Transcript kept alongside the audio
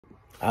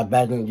I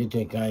back on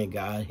YouTube channel,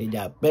 guys. Hit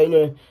that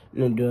banner.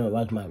 I'm doing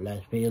watch my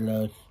last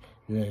videos.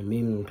 Me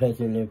and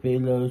placing the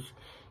videos.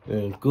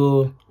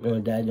 Cool.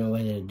 That don't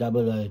want to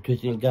double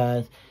twisting,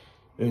 guys.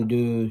 And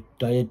do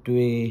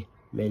 33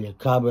 million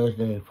cobbers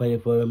and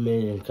 44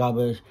 million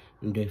cobbers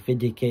and do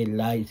 50K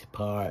likes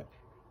part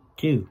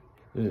 2.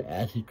 And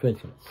ask the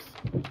Christmas.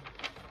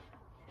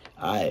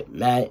 Alright,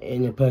 Matt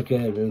in the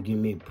podcast gonna give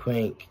me a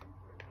prank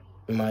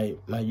in my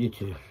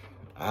YouTube.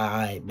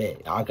 Alright,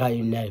 bet. I got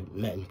you next,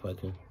 Matt in the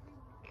podcast.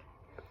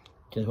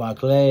 Just want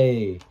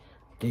Clay.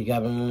 They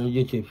got me on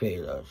the YouTube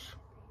videos.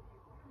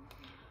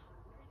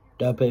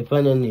 Don't pay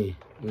fun of me.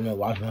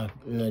 Watch my,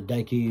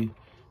 thank you.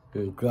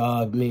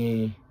 Drive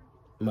me,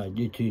 my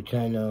YouTube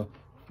channel.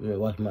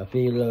 Watch my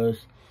videos.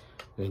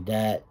 And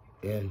that.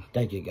 And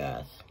thank you,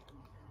 guys.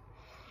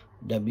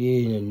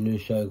 W and a new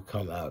show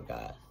come out,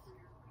 guys.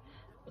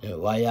 And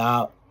while y'all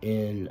out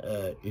in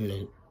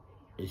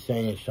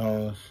singing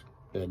songs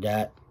and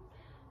that,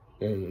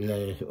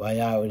 and while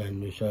y'all out when a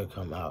new show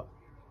come out.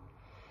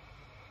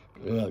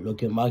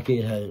 Look at my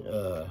kid had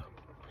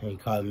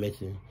car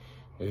missing,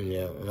 and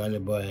another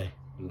boy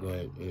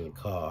going in the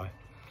car,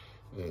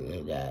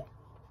 and that.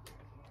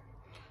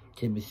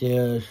 Tippy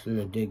Sears,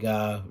 big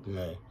guy,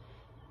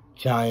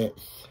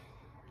 Giants,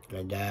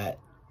 and that.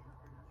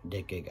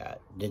 They got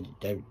they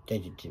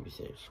Tippy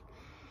Sears.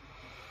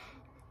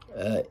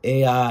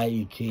 AI,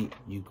 you cheat,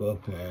 you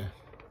girlfriend,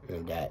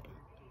 and that,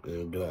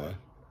 and doing,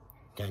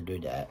 don't do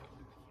that.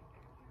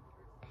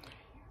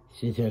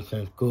 She's in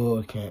some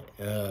school,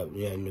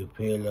 new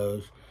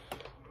pillows,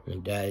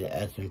 and that,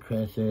 asking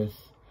Christmas,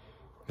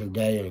 and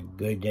that, and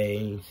good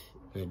days,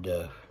 and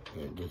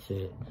that's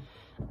it.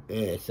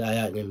 And shout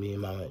out to me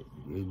and my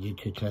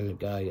YouTube channel,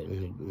 guys,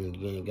 and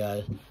again,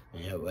 guys,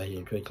 and everybody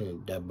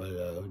interested, double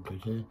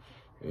interested,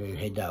 and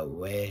hit that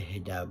way,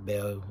 hit that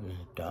bell, and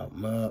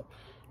thumb up.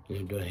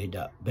 And don't hit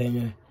that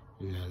banner,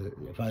 and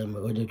follow my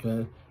other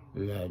channel,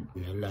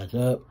 and lights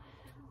up,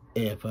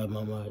 and follow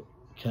my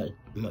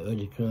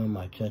other channel,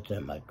 my chat,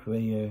 my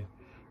Twitter,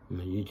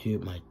 my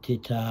YouTube, my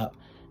TikTok,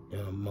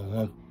 my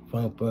one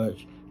phone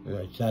perch,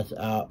 and chats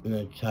out,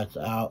 get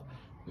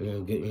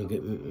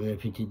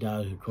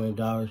 $50 or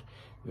 $20,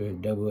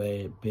 and double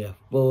A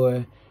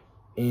BF4,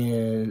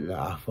 and the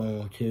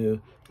iPhone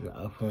 2, and the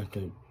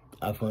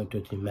iPhone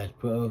 13 Max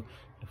Pro,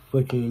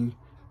 14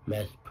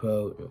 Max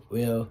Pro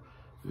Real.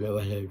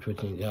 Right here,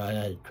 Tristan, guys,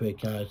 I had 3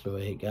 accounts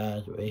right here,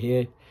 guys, right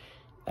here.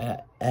 I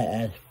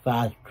asked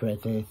 5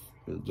 Tristans,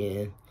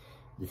 again,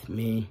 it's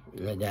me,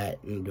 like that,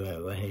 I'm doing it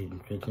right here,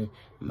 Tristan,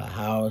 my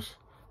house,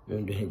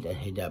 I'm doing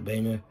hit that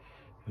banner,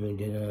 I'm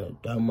doing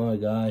thumb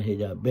up, guys, hit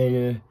that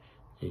banner,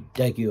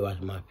 thank you, watch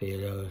my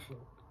videos,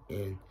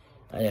 and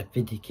I have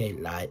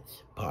 50K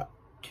likes, part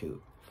 2,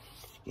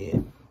 yeah.